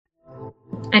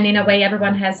And in a way,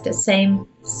 everyone has the same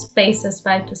space as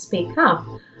well to speak up.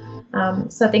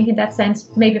 So I think in that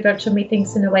sense, maybe virtual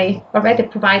meetings in a way already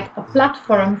provide a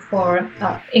platform for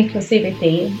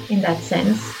inclusivity in that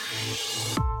sense.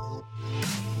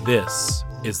 This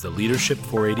is the Leadership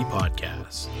 480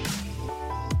 podcast.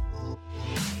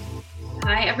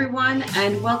 Hi, everyone,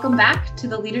 and welcome back to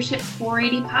the Leadership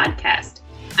 480 podcast.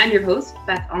 I'm your host,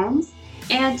 Beth Alms,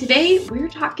 and today we're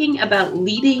talking about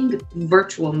leading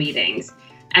virtual meetings.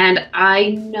 And I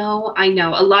know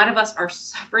a lot of us are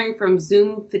suffering from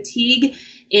Zoom fatigue,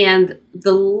 and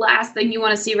the last thing you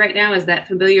want to see right now is that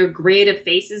familiar grid of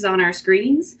faces on our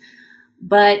screens.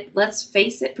 But let's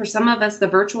face it, for some of us, the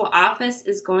virtual office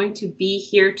is going to be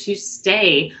here to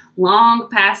stay long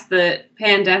past the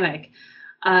pandemic.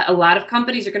 A lot of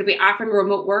companies are going to be offering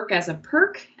remote work as a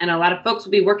perk, and a lot of folks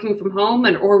will be working from home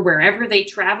or wherever they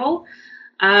travel.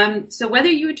 So whether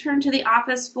you return to the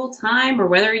office full time or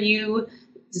whether you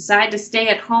decide to stay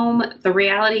at home, the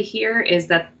reality here is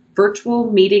that virtual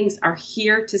meetings are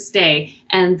here to stay,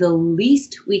 and the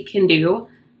least we can do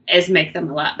is make them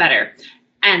a lot better.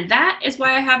 And that is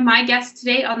why I have my guest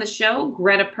today on the show,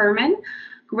 Greta Perman.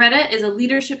 Greta is a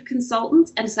leadership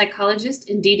consultant and psychologist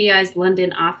in DDI's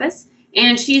London office,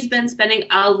 and she's been spending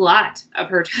a lot of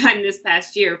her time this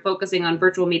past year focusing on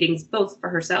virtual meetings, both for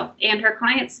herself and her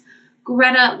clients.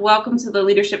 Greta, welcome to the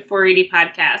Leadership 480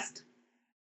 podcast.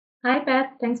 Hi,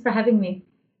 Beth. Thanks for having me.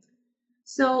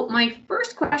 So my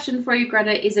first question for you,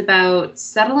 Greta, is about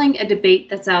settling a debate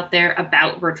that's out there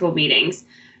about virtual meetings.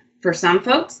 For some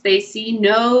folks, they see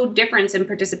no difference in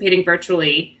participating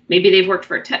virtually. Maybe they've worked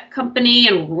for a tech company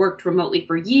and worked remotely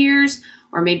for years,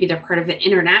 or maybe they're part of an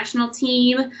international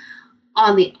team.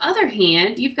 On the other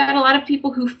hand, you've got a lot of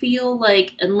people who feel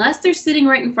like unless they're sitting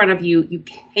right in front of you, you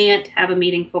can't have a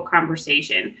meaningful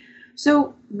conversation.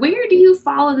 So where do you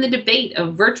fall in the debate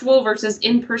of virtual versus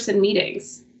in-person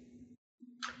meetings?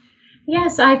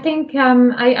 Yes, I think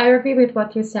I agree with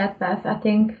what you said, Beth. I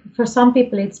think for some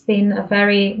people, it's been a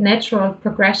very natural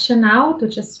progression now to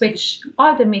just switch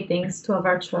all the meetings to a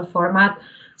virtual format.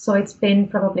 So it's been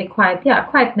probably quite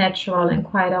natural and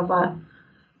quite of a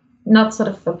not sort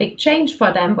of a big change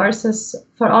for them versus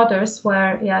for others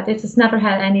where, they just never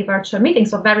had any virtual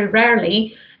meetings or very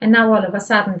rarely. And now all of a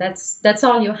sudden, that's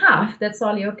all you have. That's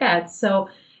all you get. So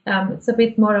it's a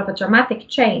bit more of a dramatic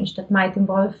change that might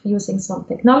involve using some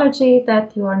technology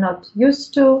that you are not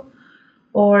used to,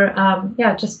 or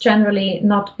just generally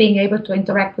not being able to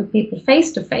interact with people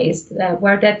face to face,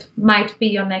 where that might be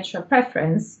your natural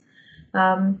preference.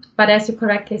 But as you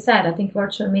correctly said, I think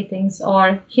virtual meetings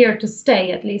are here to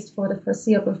stay, at least for the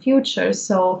foreseeable future.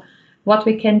 So what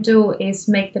we can do is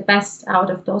make the best out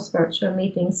of those virtual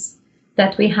meetings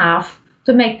that we have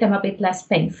to make them a bit less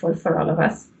painful for all of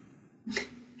us.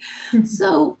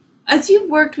 So as you've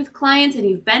worked with clients and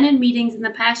you've been in meetings in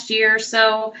the past year or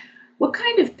so, what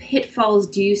kind of pitfalls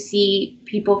do you see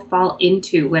people fall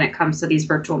into when it comes to these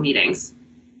virtual meetings?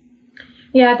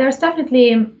 Yeah, there's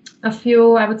definitely a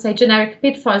few, I would say, generic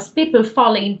pitfalls people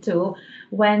fall into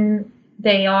when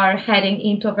they are heading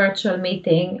into a virtual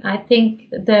meeting. I think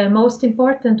the most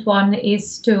important one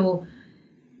is to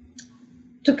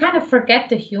kind of forget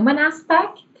the human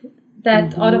aspect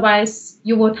that otherwise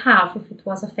you would have if it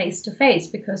was a face-to-face,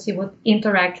 because you would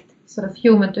interact sort of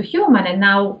human to human. And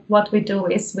now what we do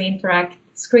is we interact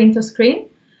screen to screen.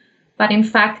 But in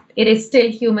fact, it is still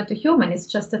human to human. It's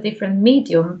just a different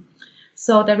medium.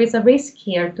 So there is a risk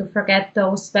here to forget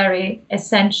those very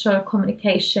essential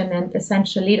communication and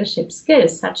essential leadership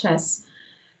skills, such as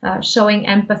showing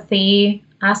empathy,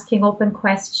 asking open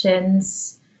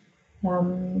questions,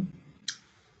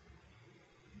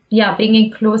 being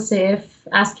inclusive,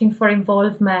 asking for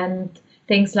involvement,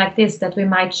 things like this that we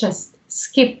might just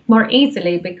skip more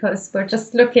easily because we're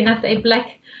just looking at a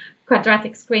black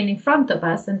quadratic screen in front of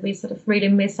us and we sort of really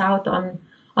miss out on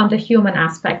the human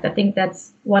aspect. I think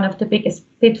that's one of the biggest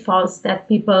pitfalls that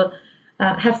people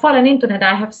have fallen into, that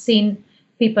I have seen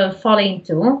people fall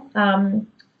into.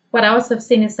 What I also have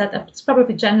seen is that it's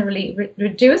probably generally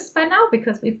reduced by now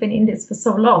because we've been in this for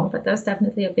so long, but there's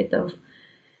definitely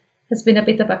has been a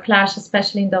bit of a clash,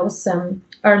 especially in those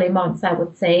early months, I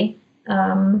would say.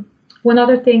 One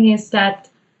other thing is that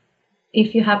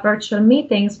if you have virtual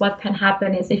meetings, what can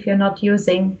happen is if you're not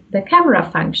using the camera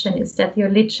function, is that you're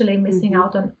literally missing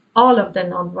out on all of the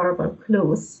nonverbal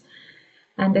clues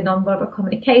and the nonverbal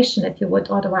communication that you would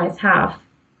otherwise have.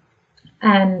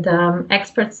 And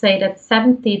experts say that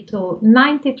 70 to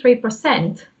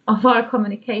 93% of our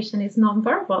communication is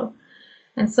nonverbal.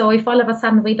 And so if all of a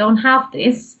sudden we don't have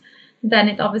this, then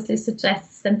it obviously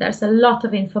suggests that there's a lot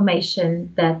of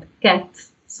information that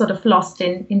gets sort of lost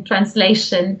in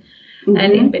translation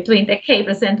and in between the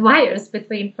cables and wires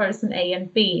between person A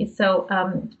and B. So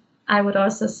I would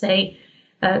also say,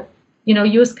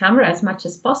 use camera as much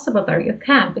as possible where you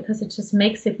can, because it just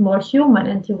makes it more human,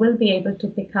 and you will be able to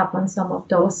pick up on some of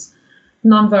those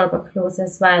nonverbal clues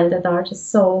as well that are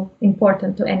just so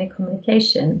important to any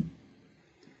communication.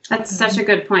 That's such a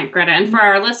good point, Greta. And for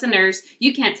our listeners,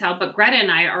 you can't tell, but Greta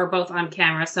and I are both on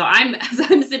camera. So as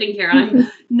I'm sitting here, I'm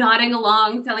nodding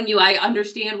along, telling you I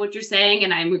understand what you're saying,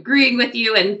 and I'm agreeing with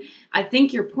you. And I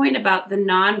think your point about the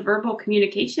nonverbal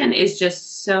communication is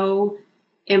just so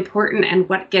important, and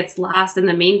what gets lost in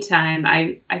the meantime.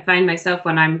 I find myself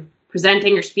when I'm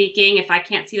presenting or speaking, if I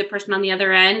can't see the person on the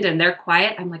other end and they're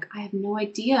quiet, I'm like, I have no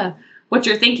idea what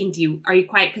you're thinking. Are you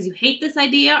quiet because you hate this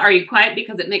idea? Are you quiet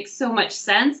because it makes so much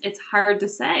sense? It's hard to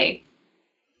say.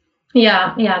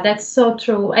 Yeah, that's so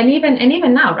true. And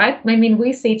even now, right? I mean,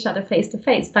 we see each other face to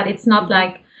face, but it's not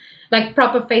like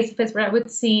proper face to face where I would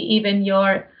see even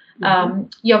your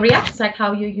reactions, like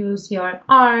how you use your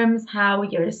arms, how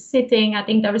you're sitting. I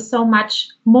think there is so much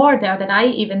more there that I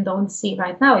even don't see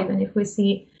right now, even if we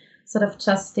see sort of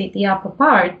just the upper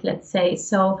part, let's say.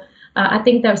 So I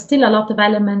think there's still a lot of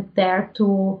element there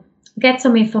to get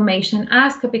some information,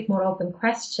 ask a bit more open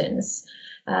questions,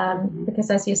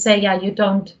 because as you say,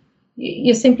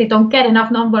 you simply don't get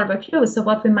enough nonverbal clues. So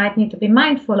what we might need to be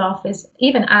mindful of is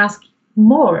even ask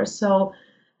more. So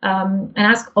and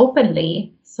ask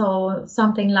openly. So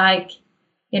something like,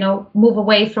 move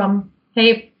away from,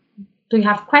 hey, do you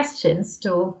have questions,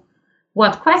 to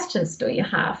what questions do you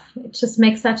have? It just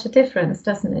makes such a difference,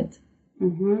 doesn't it?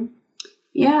 Mm-hmm.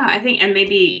 Yeah, I think, and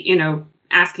maybe,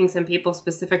 asking some people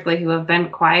specifically who have been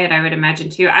quiet, I would imagine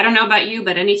too. I don't know about you,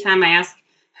 but anytime I ask,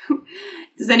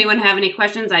 does anyone have any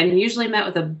questions? I'm usually met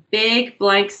with a big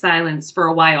blank silence for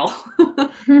a while.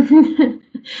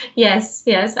 Yes,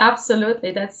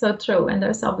 absolutely. That's so true. And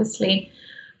there's obviously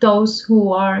those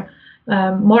who are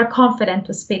more confident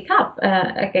to speak up.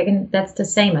 Again, that's the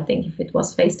same, I think, if it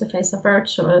was face-to-face or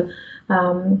virtual.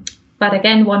 But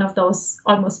again, one of those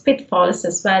almost pitfalls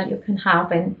as well you can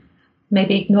have in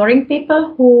maybe ignoring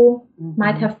people who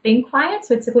might have been quiet.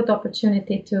 So it's a good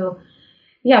opportunity to,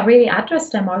 really address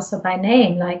them also by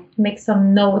name, like make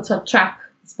some notes or track,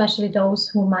 especially those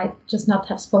who might just not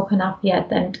have spoken up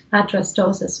yet, and address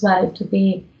those as well to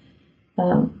be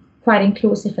quite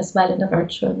inclusive as well in the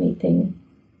virtual meeting.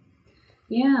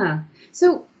 Yeah.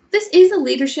 So this is a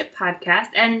leadership podcast,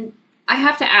 and I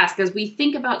have to ask, as we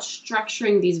think about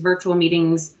structuring these virtual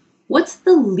meetings, what's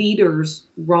the leader's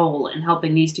role in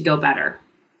helping these to go better?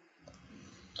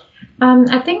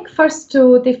 I think first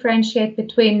to differentiate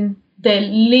between the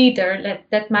leader,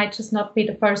 that might just not be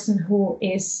the person who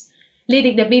is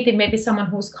leading the meeting, maybe someone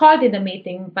who's called in the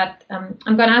meeting, but I'm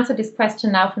going to answer this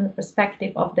question now from the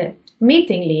perspective of the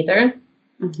meeting leader.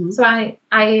 Mm-hmm. So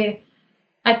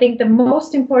I think the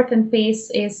most important piece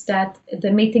is that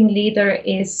the meeting leader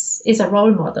is a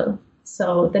role model.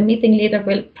 So the meeting leader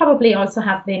will probably also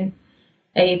have been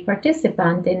a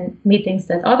participant in meetings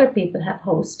that other people have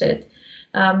hosted.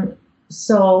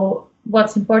 So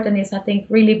what's important is, I think,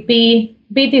 really be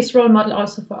this role model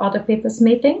also for other people's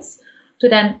meetings, to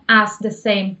then ask the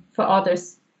same for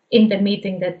others in the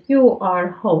meeting that you are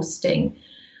hosting.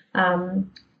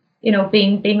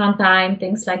 Being on time,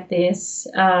 things like this,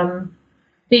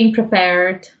 being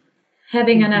prepared,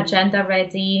 having an agenda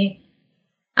ready,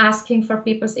 asking for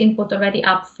people's input already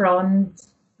up front,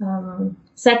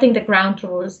 setting the ground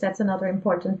rules. That's another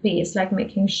important piece, like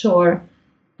making sure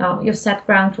you set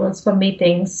ground rules for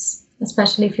meetings,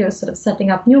 especially if you're sort of setting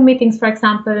up new meetings, for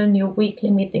example, new weekly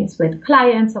meetings with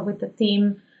clients or with the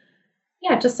team.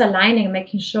 Yeah, just aligning,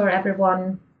 making sure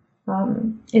everyone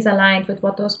is aligned with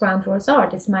what those ground rules are.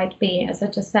 This might be, as I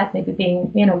just said, maybe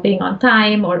being on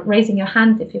time, or raising your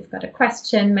hand if you've got a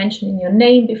question, mentioning your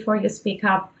name before you speak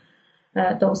up,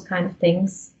 those kind of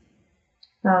things.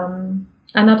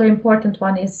 Another important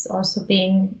one is also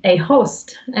being a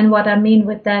host. And what I mean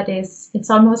with that is, it's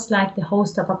almost like the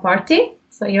host of a party.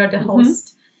 So you're the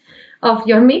host of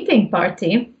your meeting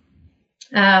party.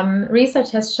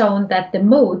 Research has shown that the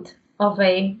mood of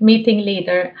a meeting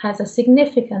leader has a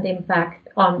significant impact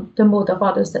on the mood of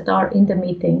others that are in the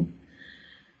meeting.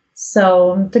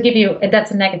 So to give you,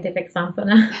 that's a negative example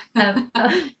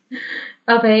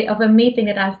of a meeting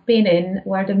that I've been in,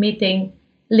 where the meeting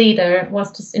leader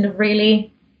was just in a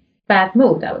really bad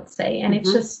mood, I would say. And it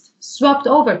just swapped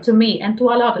over to me and to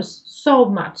all others so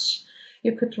much.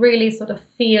 You could really sort of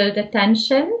feel the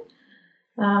tension.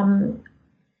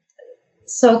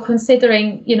 So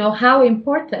considering, how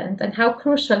important and how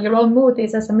crucial your own mood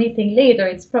is as a meeting leader,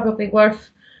 it's probably worth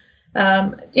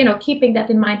keeping that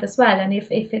in mind as well. And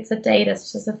if it's a day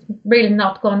that's just really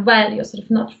not gone well, you're sort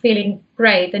of not feeling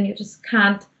great, and you just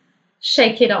can't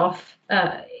shake it off,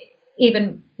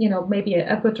 even, maybe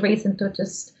a good reason to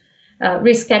just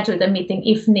reschedule the meeting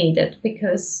if needed,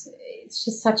 because it's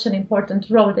just such an important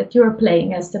role that you're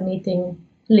playing as the meeting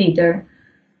leader.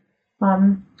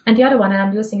 And the other one, and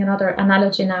I'm using another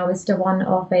analogy now, is the one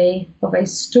of a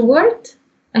steward.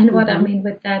 And what I mean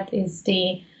with that is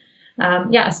a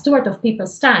steward of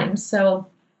people's time. So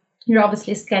you're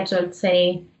obviously scheduled,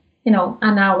 say, an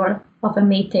hour of a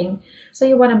meeting. So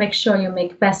you want to make sure you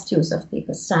make best use of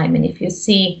people's time. And if you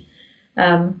see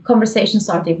conversations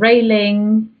are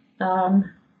derailing,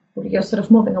 you're sort of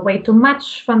moving away too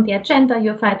much from the agenda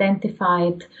you've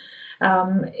identified,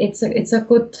 it's a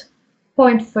good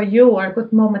point for you, or a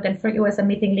good moment and for you as a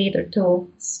meeting leader,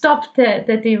 to stop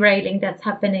the derailing that's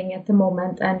happening at the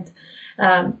moment, and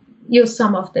use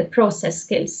some of the process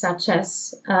skills, such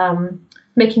as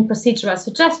making procedural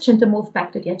suggestion to move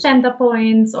back to the agenda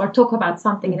points, or talk about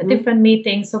something in a different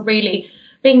meeting. So really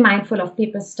being mindful of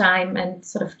people's time and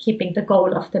sort of keeping the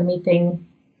goal of the meeting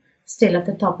still at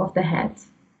the top of the head.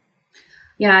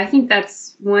 Yeah, I think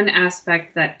that's one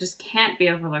aspect that just can't be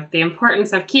overlooked, the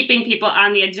importance of keeping people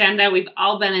on the agenda. We've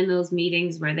all been in those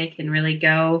meetings where they can really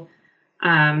go,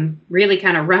 really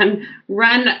kind of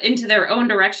run into their own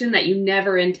direction that you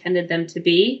never intended them to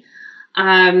be.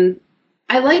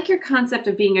 I like your concept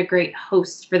of being a great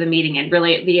host for the meeting, and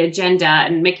really the agenda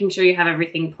and making sure you have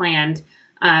everything planned.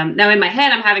 Now in my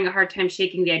head, I'm having a hard time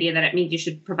shaking the idea that it means you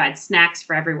should provide snacks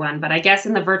for everyone, but I guess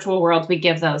in the virtual world, we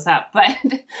give those up. But,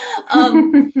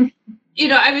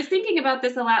 I was thinking about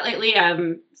this a lot lately.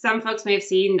 Some folks may have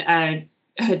seen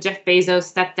Jeff Bezos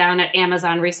step down at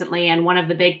Amazon recently. And one of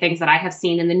the big things that I have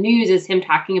seen in the news is him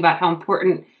talking about how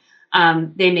important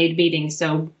they made meetings.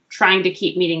 So trying to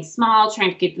keep meetings small, trying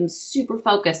to keep them super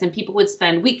focused, and people would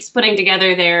spend weeks putting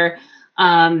together their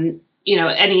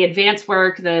any advance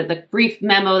work, the brief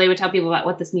memo. They would tell people about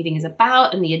what this meeting is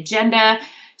about and the agenda.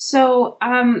 So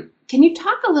can you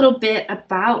talk a little bit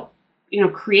about,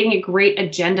 creating a great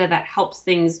agenda that helps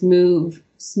things move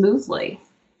smoothly?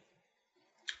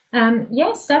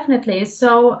 Yes, definitely.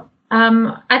 So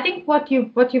I think what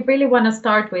you really want to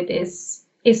start with is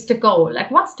the goal. Like,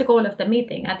 what's the goal of the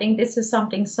meeting? I think this is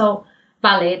something so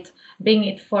valid, being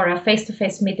it for a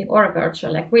face-to-face meeting or a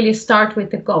virtual. Like, really start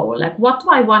with the goal. Like, what do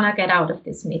I want to get out of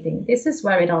this meeting? This is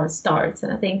where it all starts.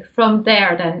 And I think from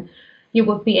there, then you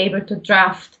would be able to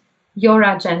draft your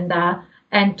agenda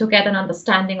and to get an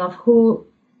understanding of who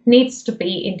needs to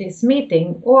be in this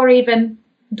meeting, or even,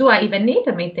 do I even need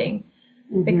a meeting?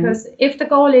 Because if the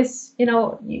goal is,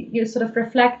 you sort of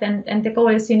reflect, and the goal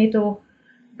is you need to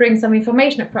bring some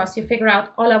information across, you figure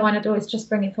out all I want to do is just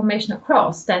bring information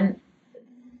across, then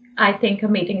I think a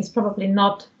meeting is probably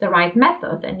not the right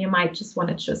method, and you might just want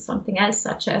to choose something else,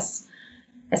 such as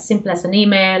simple as an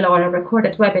email or a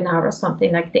recorded webinar or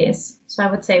something like this. So I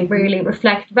would say really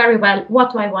reflect very well,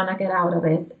 what do I want to get out of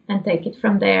it, and take it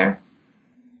from there.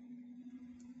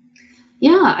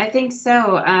 Yeah, I think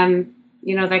so.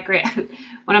 That great.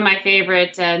 One of my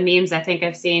favorite memes I think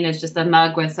I've seen is just a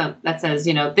mug with that says,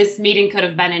 this meeting could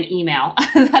have been an email.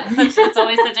 That's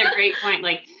always such a great point.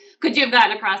 Like, could you have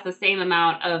gotten across the same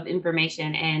amount of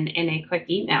information in a quick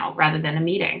email rather than a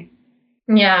meeting?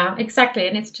 Yeah, exactly.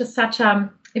 And it's just such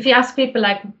if you ask people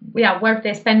like, where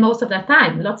they spend most of their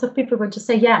time, lots of people will just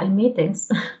say, in meetings.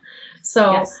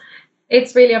 So yes.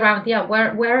 It's really around,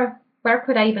 where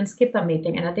could I even skip a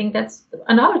meeting? And I think that's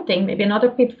another thing, maybe another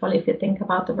pitfall if you think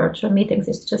about the virtual meetings.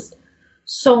 It's just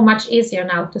so much easier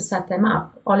now to set them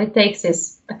up. All it takes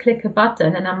is click a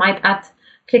button, and I might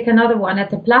click another one at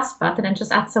the plus button and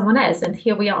just add someone else. And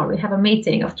here we are. We have a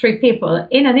meeting of 3 people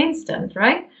in an instant,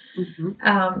 right?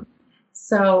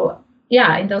 So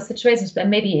in those situations where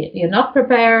maybe you're not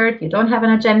prepared, you don't have an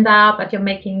agenda, but you're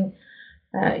making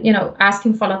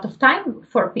asking for a lot of time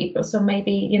for people. So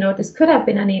maybe, this could have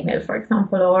been an email, for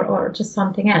example, or just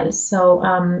something else. So,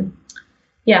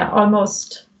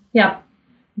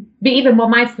 be even more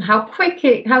mindful how quick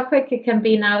it can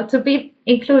be now to be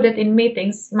included in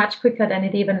meetings, much quicker than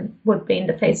it even would be in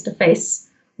the face-to-face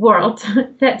world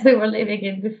that we were living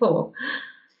in before.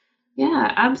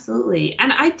 Yeah, absolutely.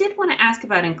 And I did want to ask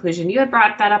about inclusion. You had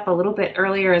brought that up a little bit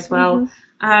earlier as well.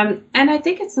 And I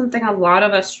think it's something a lot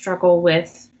of us struggle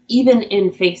with, even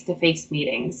in face-to-face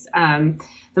meetings.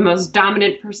 The most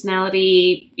dominant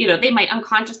personality, they might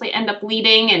unconsciously end up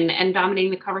leading and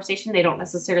dominating the conversation. They don't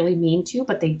necessarily mean to,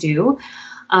 but they do.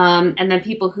 And then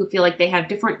people who feel like they have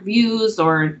different views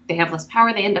or they have less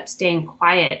power, they end up staying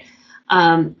quiet.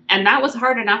 And that was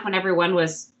hard enough when everyone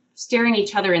was staring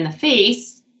each other in the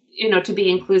face, to be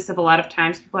inclusive. A lot of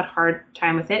times people had a hard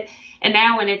time with it. And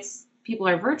now when people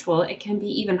are virtual, it can be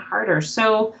even harder.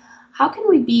 So how can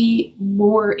we be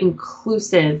more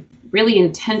inclusive, really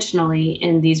intentionally,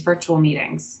 in these virtual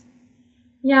meetings?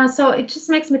 Yeah, so it just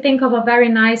makes me think of a very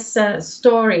nice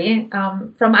story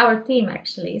from our team,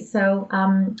 actually. So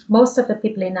most of the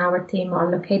people in our team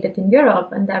are located in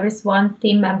Europe, and there is one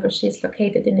team member, she's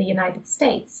located in the United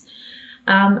States.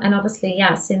 And obviously,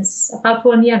 since about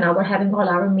 1 year now, we're having all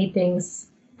our meetings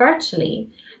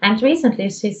virtually. And recently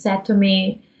she said to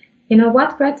me, you know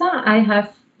what, Greta, I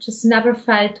have just never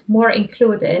felt more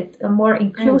included, more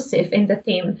inclusive in the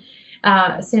team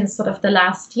since sort of the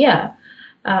last year.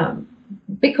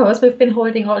 Because we've been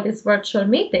holding all these virtual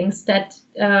meetings that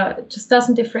just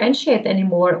doesn't differentiate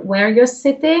anymore where you're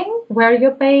sitting, where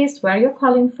you're based, where you're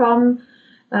calling from.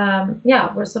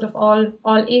 We're sort of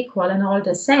all equal and all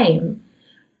the same.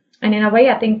 And in a way,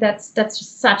 I think that's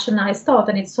just such a nice thought,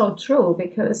 and it's so true,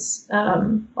 because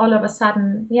all of a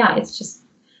sudden, it's just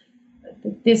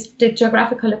the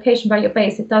geographical location where you're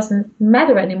based, it doesn't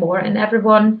matter anymore, and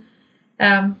everyone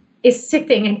is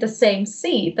sitting in the same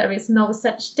seat. There is no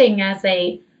such thing as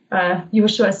a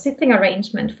usual sitting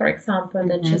arrangement, for example,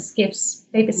 that just gives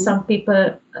maybe some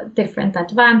people a different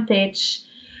advantage.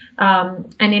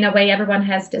 And in a way, everyone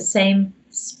has the same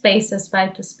space as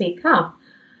well to speak up.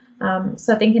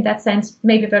 So I think in that sense,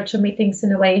 maybe virtual meetings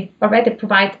in a way already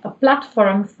provide a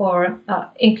platform for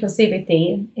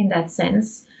inclusivity in that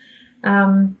sense.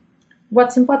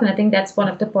 What's important, I think that's one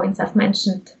of the points I've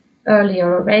mentioned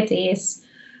earlier already, is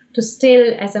to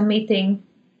still, as a meeting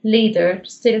leader, to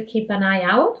still keep an eye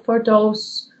out for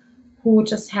those who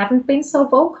just haven't been so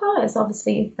vocal, as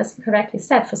obviously, as correctly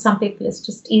said, for some people it's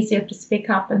just easier to speak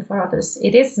up, and for others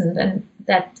it isn't, and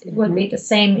that will be the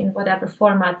same in whatever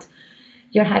format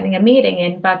you're having a meeting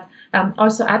in, but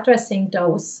also addressing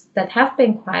those that have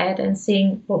been quiet and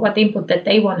seeing what input that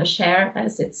they want to share,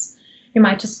 as you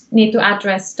might just need to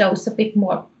address those a bit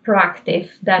more proactive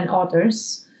than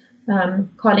others.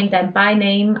 Calling them by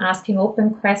name, asking open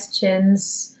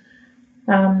questions.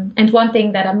 And one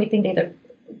thing that a meeting leader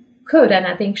could, and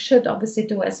I think should obviously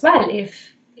do as well,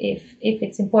 if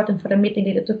it's important for the meeting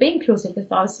leader to be inclusive,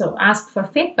 is also ask for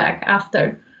feedback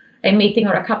after a meeting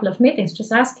or a couple of meetings,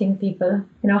 just asking people,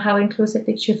 how inclusive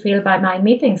did you feel by my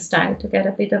meeting style, to get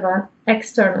a bit of an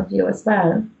external view as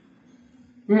well.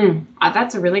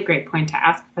 That's a really great point, to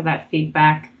ask for that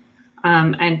feedback,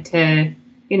 and to,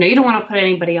 you don't want to put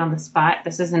anybody on the spot.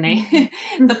 This isn't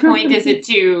the point isn't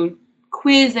to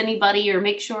quiz anybody or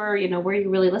make sure, where you're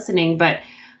really listening, but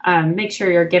make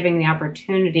sure you're giving the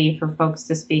opportunity for folks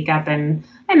to speak up. And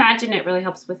I imagine it really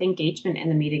helps with engagement in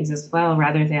the meetings as well,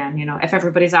 rather than, if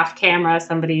everybody's off camera,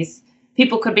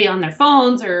 people could be on their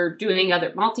phones or doing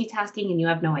other multitasking and you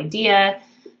have no idea,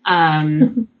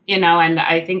 and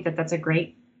I think that's a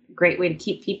great way to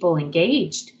keep people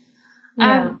engaged.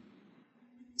 Yeah.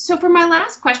 So for my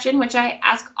last question, which I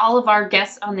ask all of our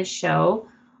guests on this show,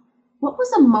 what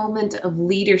was a moment of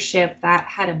leadership that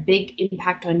had a big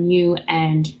impact on you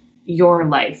and your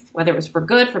life, whether it was for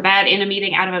good, for bad, in a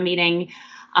meeting, out of a meeting,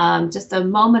 just a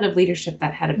moment of leadership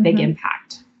that had a big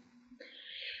impact?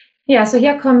 Yeah, so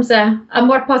here comes a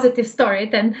more positive story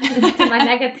than to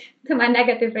my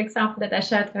negative example that I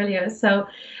shared earlier. So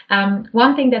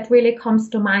one thing that really comes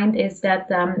to mind is that,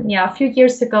 a few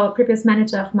years ago, a previous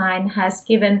manager of mine has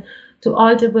given to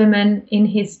all the women in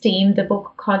his team the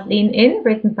book called Lean In,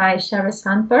 written by Sheryl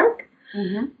Sandberg.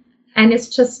 And it's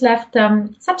just left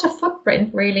such a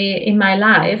footprint really in my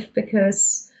life,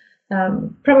 because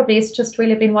probably it's just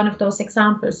really been one of those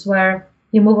examples where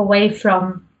you move away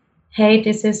from, hey,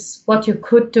 this is what you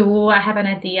could do, I have an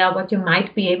idea what you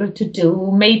might be able to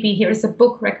do, maybe here's a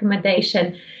book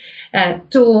recommendation,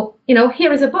 to,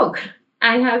 here is a book.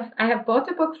 I have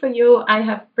bought a book for you, I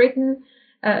have written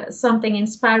something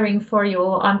inspiring for you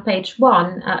on page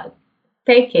 1.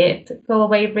 Take it, go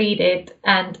away, read it,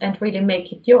 and really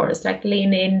make it yours. Like,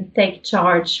 lean in, take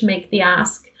charge, make the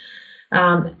ask.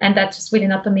 And that's just really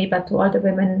not to me, but to all the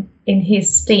women in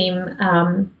his team.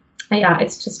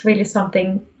 It's just really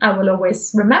something I will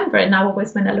always remember. And now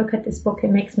always when I look at this book, it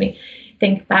makes me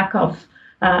think back of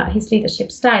his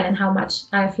leadership style and how much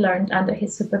I've learned under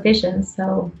his supervision.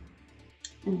 So,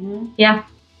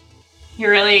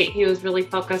 He was really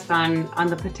focused on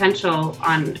the potential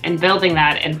and building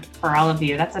that, and for all of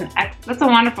you. That's a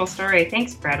wonderful story.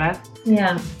 Thanks, Greta.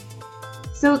 Yeah.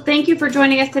 So thank you for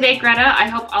joining us today, Greta. I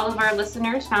hope all of our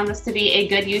listeners found this to be a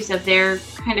good use of their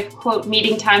kind of quote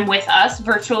meeting time with us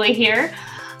virtually here.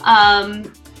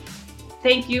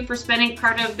 Thank you for spending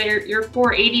part of your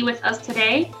 480 with us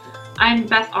today. I'm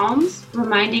Beth Alms,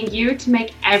 reminding you to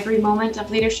make every moment of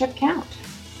leadership count.